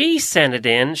 and she sent it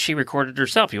in. She recorded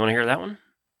herself. You want to hear that one?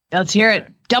 Let's hear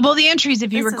it. Double the entries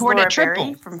if you record it triple.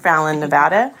 Berry from Fallon,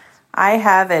 Nevada. I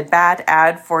have a bad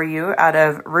ad for you out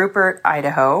of Rupert,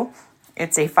 Idaho.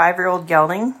 It's a 5-year-old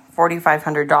gelding,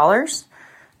 $4,500.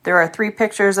 There are 3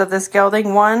 pictures of this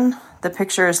gelding. One, the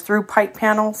picture is through pipe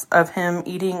panels of him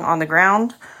eating on the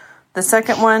ground. The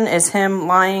second one is him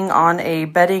lying on a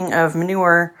bedding of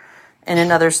manure in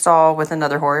another stall with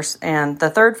another horse. And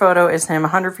the third photo is him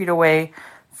 100 feet away,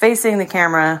 facing the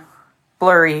camera,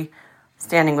 blurry,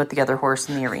 standing with the other horse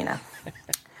in the arena.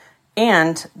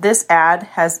 And this ad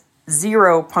has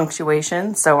 0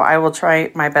 punctuation, so I will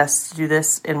try my best to do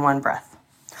this in one breath.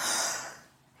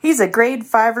 He's a grade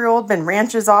 5-year-old, been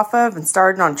ranches off of and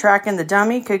started on tracking the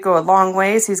dummy. Could go a long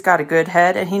ways. He's got a good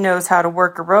head and he knows how to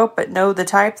work a rope, but know the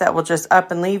type that will just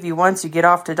up and leave you once you get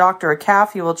off to doctor a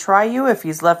calf. He will try you if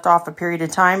he's left off a period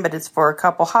of time, but it's for a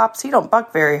couple hops. He don't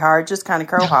buck very hard, just kind of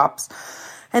crow hops.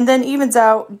 And then evens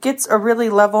out, gets a really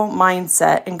level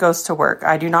mindset, and goes to work.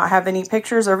 I do not have any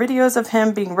pictures or videos of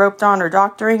him being roped on or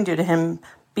doctoring due to him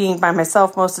being by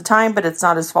myself most of the time, but it's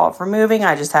not his fault for moving.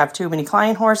 I just have too many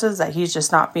client horses that he's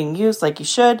just not being used like he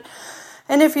should.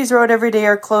 And if he's rode every day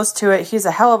or close to it, he's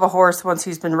a hell of a horse once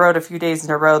he's been rode a few days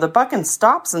in a row. The bucking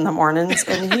stops in the mornings,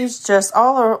 and he's just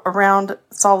all around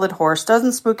solid horse.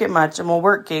 Doesn't spook it much and will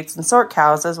work gates and sort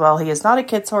cows as well. He is not a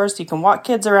kid's horse. You can walk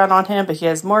kids around on him, but he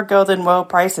has more go than woe.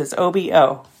 Price is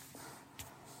OBO.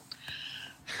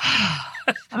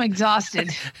 I'm exhausted.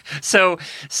 So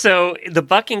the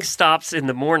bucking stops in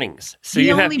the mornings. So He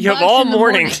you have only you have bucks all in the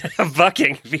morning mornings. of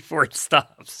bucking before it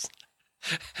stops.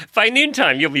 By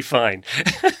noontime, you'll be fine.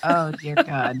 Oh, dear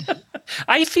God.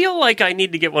 I feel like I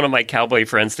need to get one of my cowboy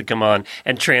friends to come on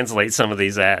and translate some of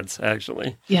these ads,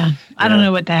 actually. Yeah, I don't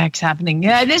know what the heck's happening.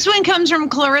 Yeah, this one comes from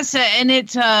Clarissa, and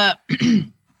it's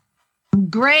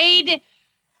grade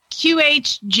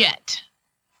QH Jet.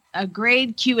 A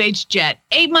grade QH Jet.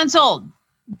 8 months old.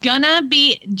 Gonna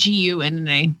be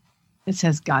GUNA. This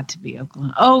has got to be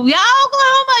Oklahoma. Oh, yeah,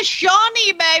 Oklahoma.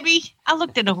 Shawnee, baby. I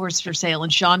looked at a horse for sale in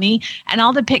Shawnee, and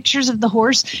all the pictures of the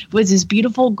horse was this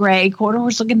beautiful gray quarter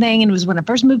horse looking thing. And it was when I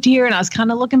first moved here, and I was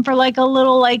kind of looking for like a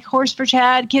little like horse for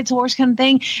Chad, kids horse kind of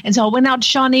thing. And so I went out to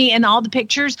Shawnee, and all the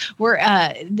pictures were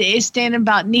standing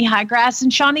about knee-high grass in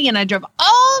Shawnee. And I drove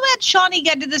all the way to Shawnee,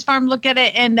 got to this farm, look at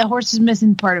it, and the horse is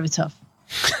missing part of its hoof.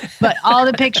 But all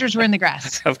the pictures were in the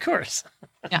grass. Of course.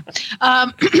 Yeah.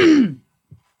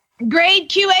 Grade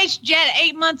QH Jet,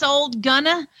 8 months old,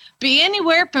 gonna be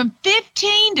anywhere from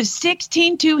 15 to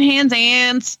 16 two hands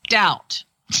and stout.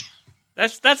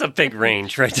 That's a big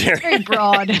range right there. Very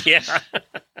broad. Yeah.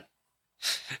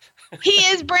 He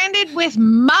is branded with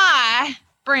my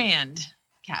brand,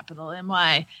 capital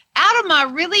M-Y, out of my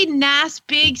really nice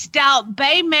big stout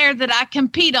bay mare that I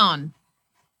compete on.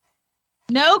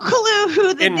 No clue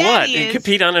who the In daddy what? is. You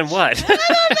compete on in what? I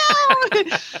don't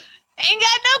know. Ain't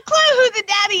got no clue who the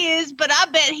daddy is, but I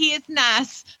bet he is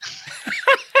nice.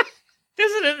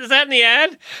 Is that in the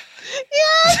ad?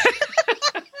 Yes.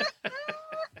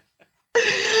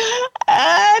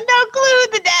 No clue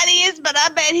who the daddy is, but I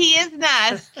bet he is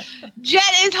nice.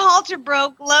 Jet is halter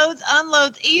broke, loads,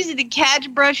 unloads, easy to catch,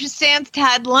 brushes, stands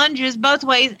tied, lunges both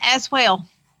ways as well.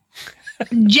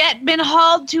 Jet been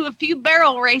hauled to a few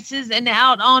barrel races and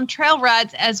out on trail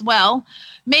rides as well.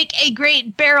 Make a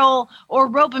great barrel or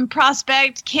roping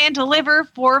prospect, can deliver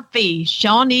for a fee.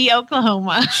 Shawnee,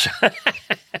 Oklahoma.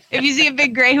 If you see a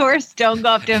big gray horse, don't go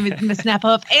up to him and snap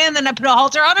off. And then I put a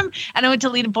halter on him, and I went to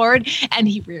lead him forward, and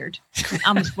he reared. I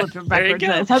almost flipped him backwards.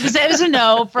 So it was a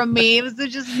no from me. It was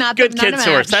just not good not kid's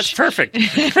horse. That's perfect.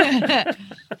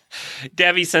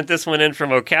 Debbie sent this one in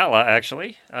from Ocala,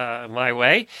 actually, my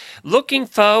way. Looking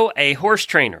for a horse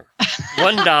trainer.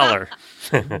 $1.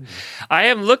 I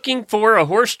am looking for a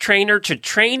horse trainer to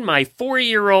train my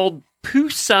 4-year-old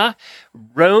Pusa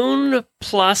Roan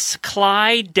plus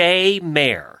Clyde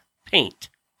mare. Paint.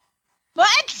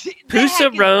 What?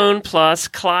 Pusa Roan plus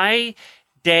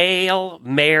Clydesdale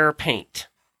mare paint.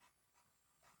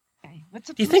 Okay. What's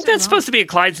a Do you think that's supposed to be a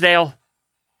Clydesdale?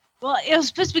 Well, it was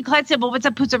supposed to be Clydesdale, but what's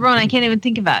a Puzzarone? I can't even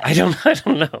think about it. I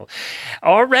don't know.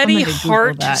 Already I'm gonna Google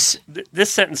heart. that. This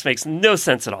sentence makes no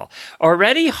sense at all.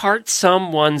 Already heart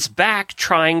someone's back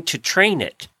trying to train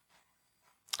it.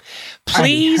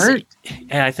 Please, Hurt.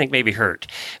 I think maybe hurt.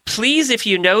 Please, if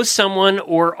you know someone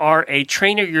or are a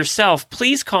trainer yourself,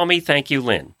 please call me. Thank you,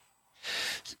 Lynn.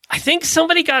 I think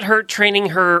somebody got hurt training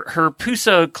her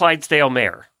Pusa Clydesdale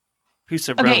mare.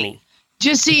 Pusa Roni.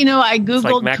 Just so you know, I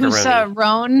Googled like Pusa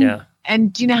Roan. Yeah.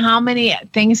 And do you know how many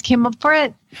things came up for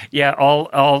it? Yeah,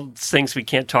 all things we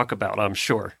can't talk about, I'm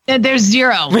sure. There's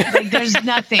zero. Like, there's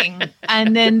nothing.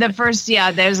 And then the first,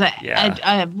 there's a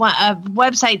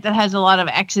website that has a lot of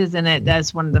X's in it.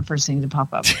 That's one of the first things to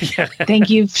pop up. Yeah. Thank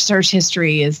you. Search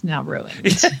history is now ruined.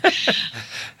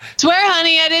 Swear,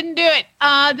 honey, I didn't do it.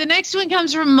 The next one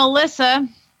comes from Melissa.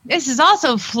 This is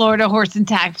also Florida Horse and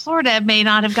Tack. Florida may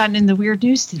not have gotten in the weird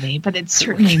news today, but it's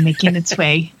certainly making its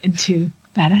way into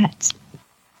bad ads.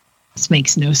 This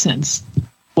makes no sense.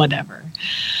 Whatever.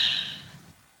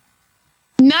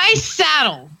 Nice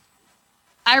saddle.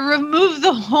 I removed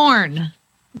the horn.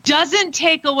 Doesn't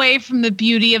take away from the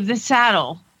beauty of the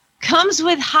saddle. Comes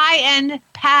with high-end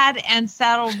pad and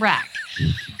saddle rack.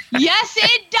 Yes,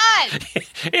 it does.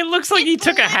 It looks like he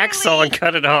took a hacksaw and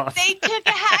cut it off. They took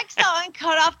a hacksaw and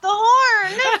cut off the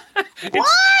horn.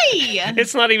 Why?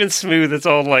 It's not even smooth. It's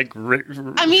all like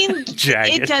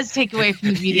jagged. It does take away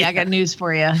from the beauty. I got news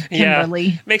for you, Kimberly.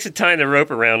 Yeah. Makes it tying the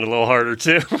rope around a little harder,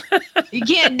 too. You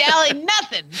can't dally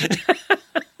nothing.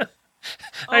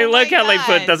 I like how they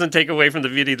put doesn't take away from the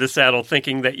beauty of the saddle,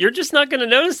 thinking that you're just not going to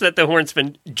notice that the horn's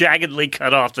been jaggedly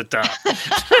cut off the top.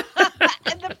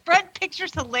 And the front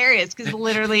picture's hilarious because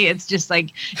literally it's just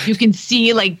like you can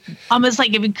see like almost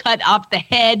like if you cut off the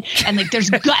head and like there's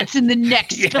guts in the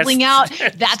neck spilling out.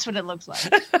 That's what it looks like.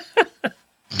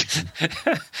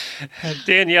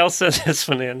 Danielle sent this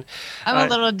one in. I'm a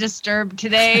little disturbed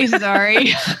today.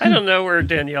 Sorry. I don't know where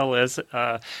Danielle is.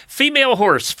 Female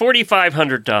horse,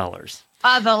 $4,500.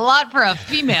 The lot for a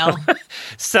female.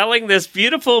 Selling this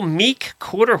beautiful meek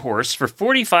quarter horse for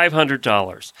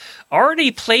 $4,500.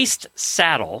 Already placed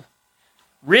saddle,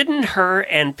 ridden her,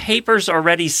 and papers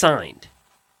already signed.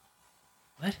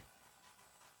 What?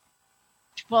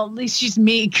 Well, at least she's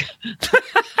meek.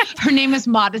 Her name is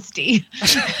Modesty.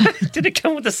 Did it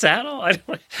come with a saddle? I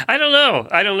don't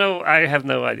know. I have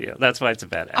no idea. That's why it's a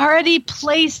bad ad. Already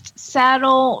placed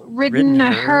saddle, ridden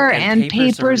her, and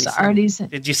papers already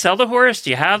signed. Did you sell the horse? Do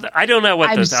you have? I don't know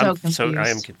what those. I'm confused. I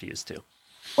am confused too.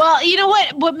 Well, you know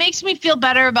what? What makes me feel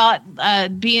better about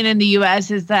being in the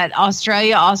U.S. is that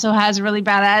Australia also has really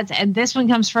bad ads, and this one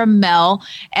comes from Mel,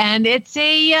 and it's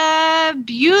a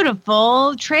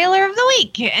beautiful trailer of the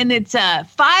week, and it's a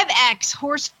 5X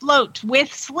horse float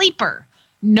with sleeper,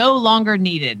 no longer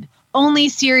needed, only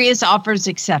serious offers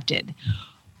accepted.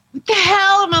 What the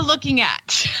hell am I looking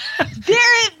at?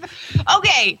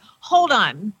 Okay, hold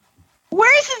on.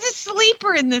 Where is the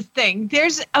sleeper in this thing?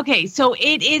 So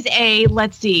it is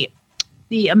let's see,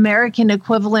 the American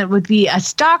equivalent would be a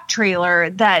stock trailer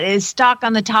that is stock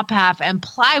on the top half and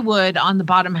plywood on the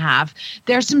bottom half.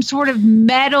 There's some sort of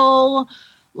metal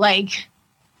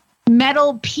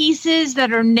pieces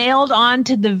that are nailed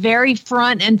onto the very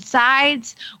front and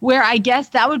sides, where I guess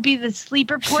that would be the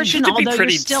sleeper portion, you have to be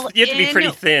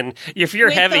pretty thin. If you're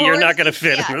heavy, you're not going to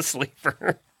fit in the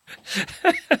sleeper.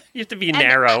 You have to be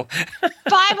narrow. 5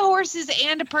 horses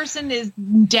and a person is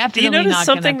definitely. Do you notice not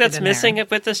something fit that's missing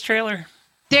with this trailer?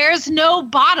 There's no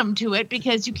bottom to it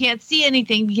because you can't see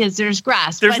anything because there's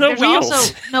grass. There's no wheels.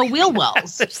 Also no wheel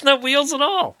wells. There's no wheels at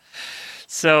all.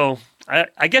 So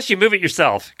I guess you move it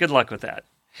yourself. Good luck with that.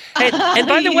 Hey, and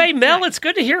by the way, Mel, it's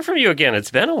good to hear from you again.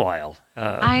 It's been a while.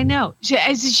 I know.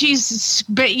 She's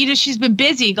been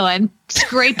busy, Glenn,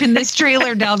 scraping this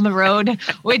trailer down the road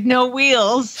with no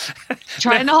wheels,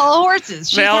 trying to haul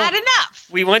horses. She's Mel, had enough.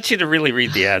 We want you to really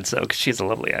read the ads, though, because she has a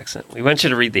lovely accent. We want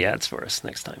you to read the ads for us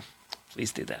next time.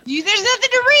 Please do that. There's nothing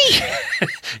to read.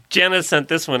 Jenna sent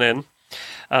this one in.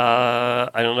 I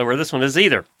don't know where this one is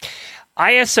either.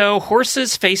 ISO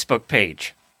Horses Facebook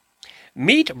page.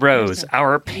 Meet Rose.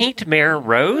 Our paint mare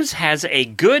Rose has a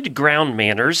good ground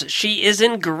manners. She is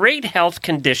in great health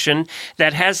condition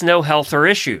that has no health or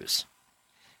issues.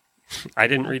 I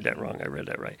didn't read that wrong. I read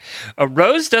that right.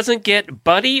 Rose doesn't get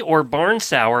buddy or barn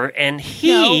sour, and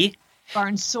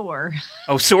barn sore.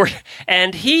 Oh, sore.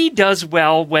 And he does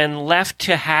well when left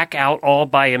to hack out all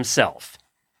by himself.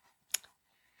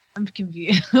 I'm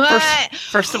confused.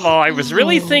 First of all, I was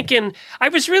really thinking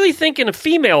a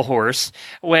female horse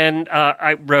when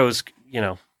Rose,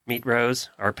 meet Rose,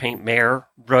 our paint mare,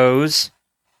 Rose.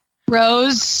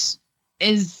 Rose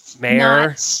is mare.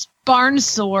 Not barn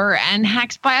sore and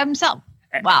hacks by himself.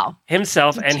 Wow.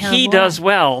 Himself, and he does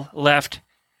well left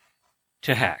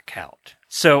to hack out.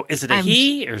 So is it a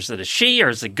he, or is it a she, or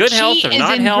is it good health or not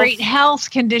health? She is in great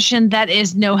health condition that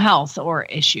is no health or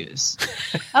issues.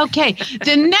 Okay,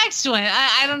 the next one,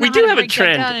 I don't know. We do have a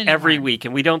trend every week,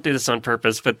 and we don't do this on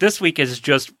purpose, but this week is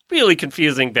just really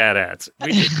confusing bad ads.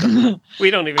 We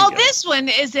don't even this one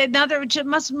is another,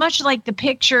 much like the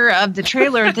picture of the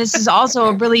trailer, this is also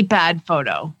a really bad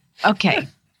photo. Okay.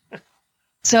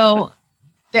 So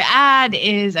the ad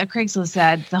is a Craigslist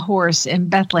ad, the horse in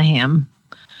Bethlehem.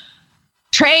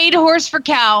 Trade horse for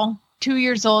cow, 2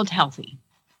 years old, healthy.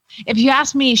 If you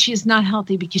ask me, she is not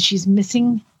healthy because she's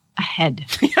missing a head.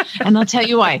 And I'll tell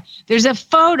you why. There's a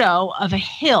photo of a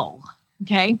hill,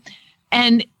 okay?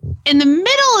 And in the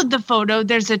middle of the photo,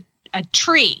 there's a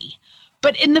tree.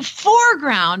 But in the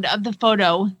foreground of the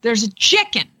photo, there's a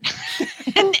chicken.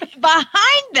 And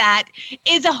behind that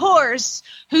is a horse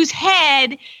whose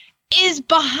head is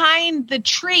behind the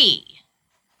tree.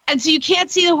 And so you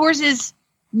can't see the horse's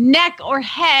neck or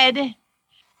head.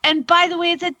 And by the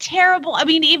way, it's a terrible,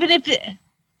 even if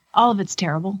all of it's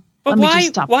terrible. But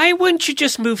why wouldn't you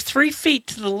just move 3 feet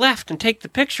to the left and take the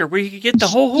picture where you could get the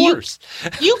whole horse?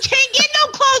 You can't get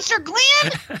no closer,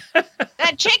 Glenn.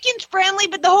 That chicken's friendly,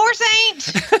 but the horse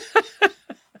ain't.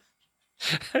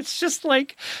 It's just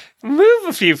like, move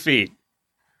a few feet.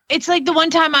 It's like the one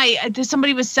time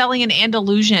somebody was selling an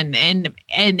Andalusian in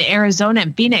Arizona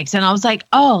and Phoenix, and I was like,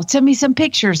 "Oh, send me some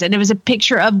pictures." And it was a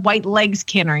picture of white legs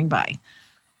cantering by.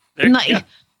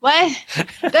 What?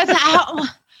 That's how.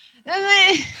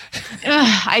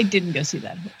 I didn't go see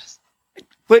that horse.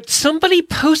 But somebody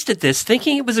posted this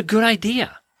thinking it was a good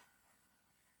idea.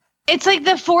 It's like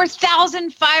the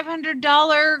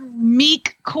 $4,500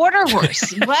 meek quarter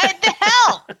horse. What the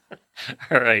hell?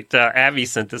 All right, Abby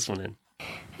sent this one in.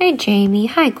 Hey, Jamie.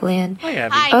 Hi, Glenn. Hi,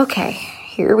 Abby. Hi. Okay,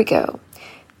 here we go.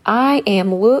 I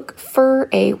am look for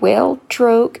a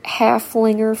well-drove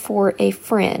halflinger for a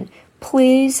friend.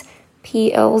 please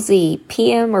PLZ,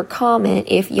 PM or comment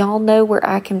if y'all know where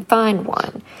I can find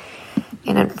one.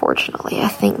 And unfortunately, I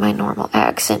think my normal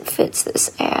accent fits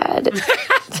this ad.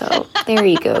 So there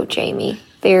you go, Jamie.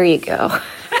 There you go. Woo! 3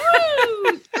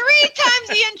 times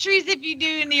the entries if you do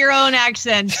in your own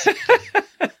accent.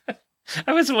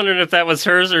 I was wondering if that was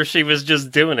hers or she was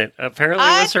just doing it. Apparently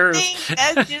it was hers. I think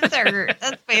that's just her.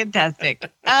 That's fantastic.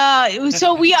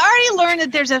 So we already learned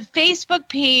that there's a Facebook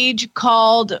page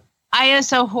called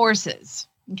ISO Horses.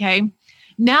 Okay.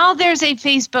 Now there's a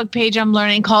Facebook page I'm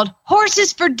learning called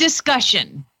Horses for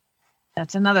Discussion.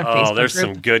 That's another Facebook there's group.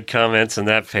 some good comments on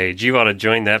that page. You ought to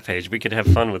join that page. We could have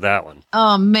fun with that one.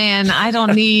 Oh, man, I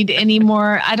don't need any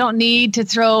more. I don't need to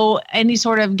throw any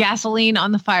sort of gasoline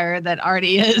on the fire that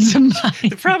already is.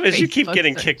 The problem is you keep Facebook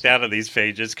getting search. kicked out of these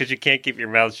pages because you can't keep your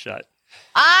mouth shut.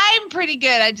 I'm pretty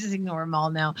good. I just ignore them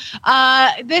all now.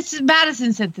 This is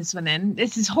Madison sent this one in.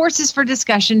 This is Horses for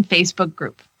Discussion Facebook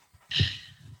group.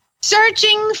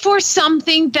 Searching for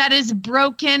something that is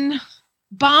broken,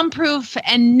 bomb-proof,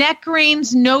 and neck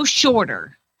reins no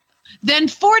shorter than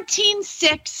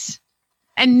 14.6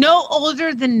 and no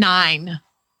older than 9.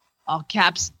 All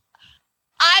caps.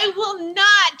 I will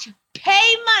not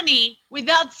pay money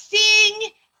without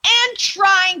seeing and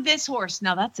trying this horse.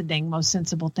 Now, that's the dang most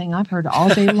sensible thing I've heard all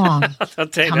day long. I'll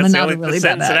tell you, Coming that's the out only of really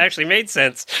sentence bad that ad. actually made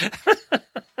sense.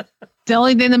 The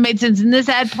only thing that made sense in this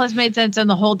ad plus made sense in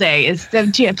the whole day is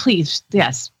please,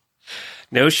 yes.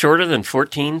 No shorter than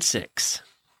 14.6.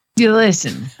 You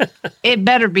listen. It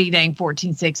better be dang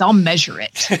 14.6. I'll measure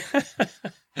it.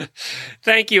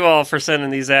 Thank you all for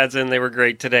sending these ads in. They were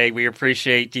great today. We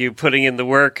appreciate you putting in the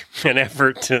work and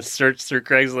effort to search through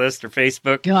Craigslist or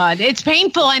Facebook. God, it's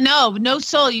painful. I know. No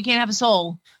soul. You can't have a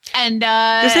soul. And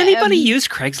does anybody use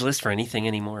Craigslist for anything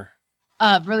anymore?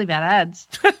 Really bad ads.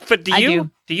 But do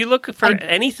you look for I-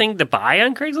 anything to buy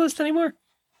on Craigslist anymore?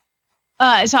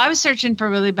 So I was searching for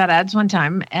really bad ads one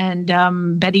time,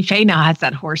 and Betty Faye now has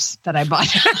that horse that I bought.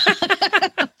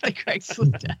 The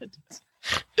Craigslist ad.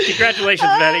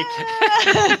 Congratulations, Betty.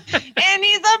 And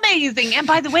he's amazing. And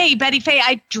by the way, Betty Faye,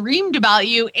 I dreamed about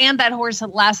you and that horse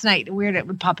last night. Weird, it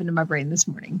would pop into my brain this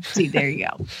morning. See, there you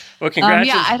go. Well, congratulations.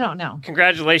 Yeah, I don't know.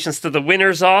 Congratulations to the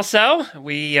winners also.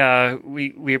 We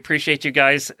appreciate you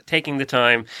guys taking the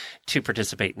time to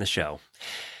participate in the show.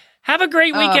 Have a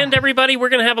great weekend, everybody. We're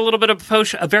going to have a little bit of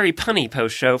a very punny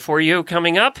post show for you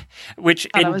coming up, which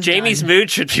in Jamie's mood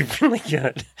should be really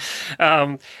good.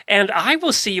 And I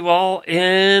will see you all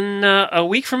in a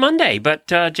week from Monday, but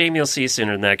Jamie will see you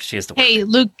sooner than that because she has to work. Hey,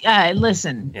 Luke,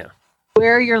 listen. Yeah.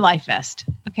 Wear your life vest,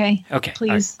 okay? Okay.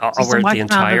 Please. I'll wear it the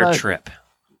entire trip.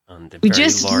 We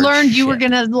just learned you were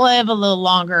going to live a little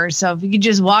longer, so if you could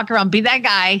just walk around, be that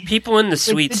guy. People in the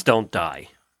suites don't die.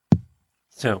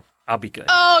 So I'll be good.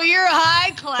 Oh, you're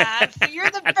high class. So you're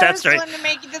the first right. one to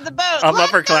make it to the boat. I'm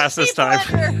upper class this time.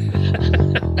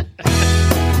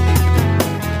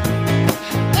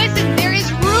 Listen, there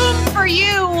is room for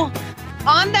you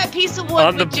on that piece of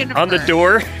wood with Jennifer. On the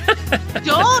door.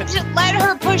 Don't let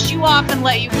her push you off and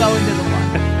let you go into the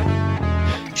water.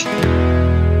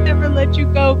 Never let you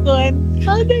go, Glenn.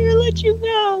 I'll never let you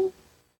go.